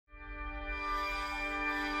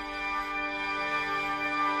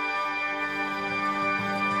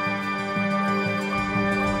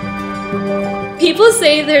People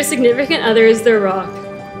say their significant other is their rock.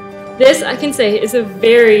 This, I can say, is a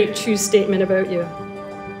very true statement about you.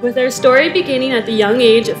 With our story beginning at the young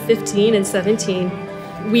age of 15 and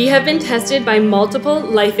 17, we have been tested by multiple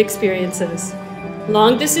life experiences.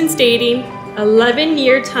 Long-distance dating,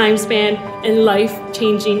 11-year time span, and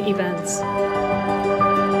life-changing events.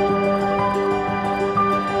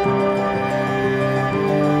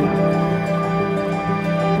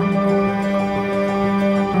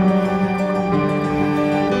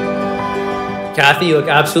 Cathy, you look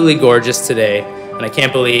absolutely gorgeous today, and I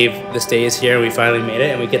can't believe this day is here and we finally made it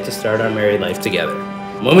and we get to start our married life together.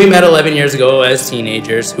 When we met 11 years ago as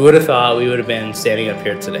teenagers, who would have thought we would have been standing up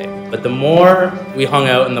here today? But the more we hung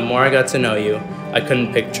out and the more I got to know you, I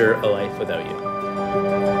couldn't picture a life without you.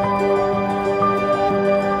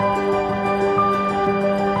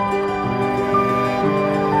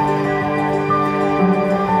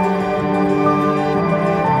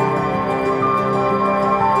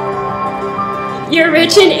 You're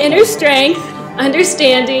rich in inner strength,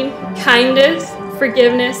 understanding, kindness,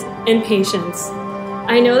 forgiveness, and patience.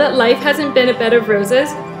 I know that life hasn't been a bed of roses,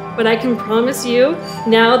 but I can promise you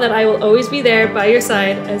now that I will always be there by your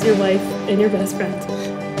side as your wife and your best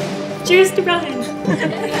friend. Cheers to Brian.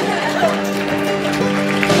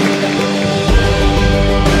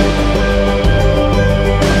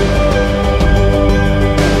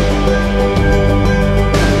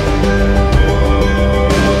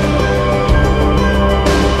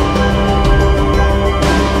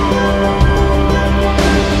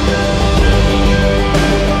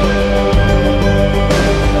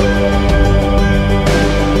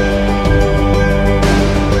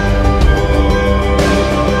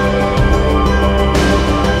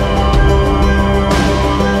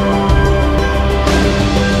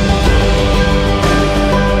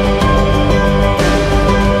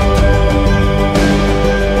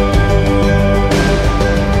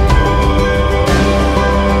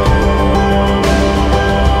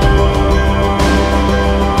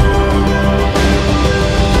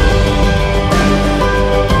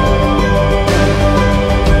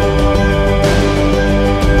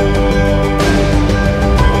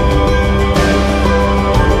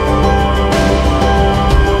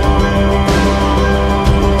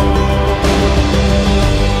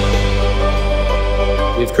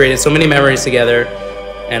 We've created so many memories together,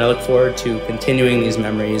 and I look forward to continuing these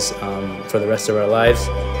memories for the rest of our lives.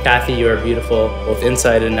 Cathy, you are beautiful both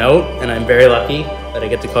inside and out, and I'm very lucky that I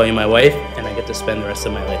get to call you my wife and I get to spend the rest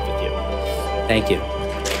of my life with you. Thank you.